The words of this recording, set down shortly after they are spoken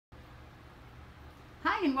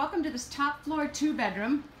Hi, and welcome to this top floor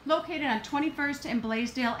 2-bedroom located on 21st and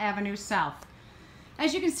Blaisdell Avenue South.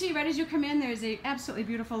 As you can see, right as you come in, there's a absolutely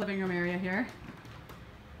beautiful living room area here.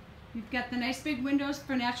 You've got the nice big windows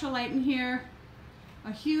for natural light in here,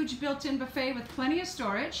 a huge built-in buffet with plenty of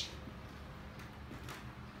storage,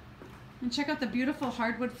 and check out the beautiful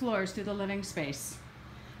hardwood floors through the living space.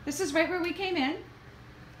 This is right where we came in,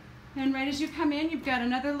 and right as you come in, you've got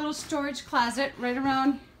another little storage closet right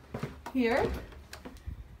around here.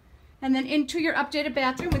 And then into your updated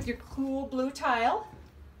bathroom with your cool blue tile.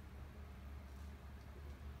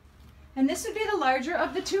 And this would be the larger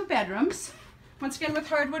of the 2 bedrooms. Once again with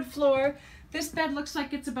hardwood floor. This bed looks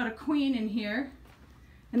like it's about a queen in here.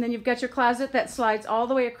 And then you've got your closet that slides all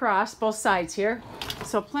the way across both sides here.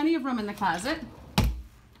 So plenty of room in the closet.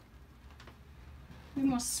 Then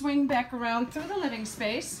we'll swing back around through the living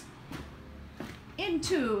space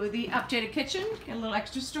into the updated kitchen. Get a little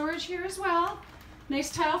extra storage here as well. Nice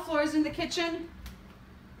tile floors in the kitchen,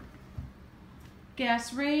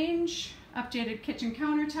 gas range, updated kitchen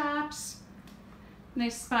countertops,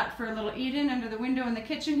 nice spot for a little eat-in under the window in the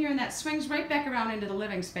kitchen here, and that swings right back around into the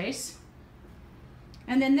living space.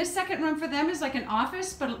 And then this second room for them is like an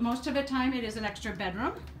office, but most of the time it is an extra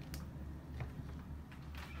bedroom.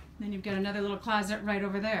 Then you've got another little closet right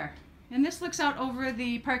over there. And this looks out over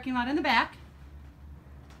the parking lot in the back.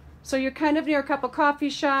 So you're kind of near a couple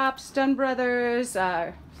coffee shops, Dunn Brothers,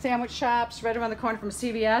 sandwich shops, right around the corner from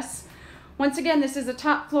CVS. Once again, this is a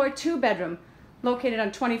top floor 2-bedroom located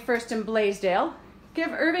on 21st and Blaisdell.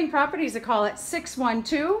 Give Irving Properties a call at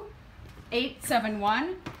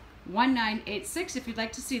 612-871-1986 if you'd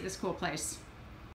like to see this cool place.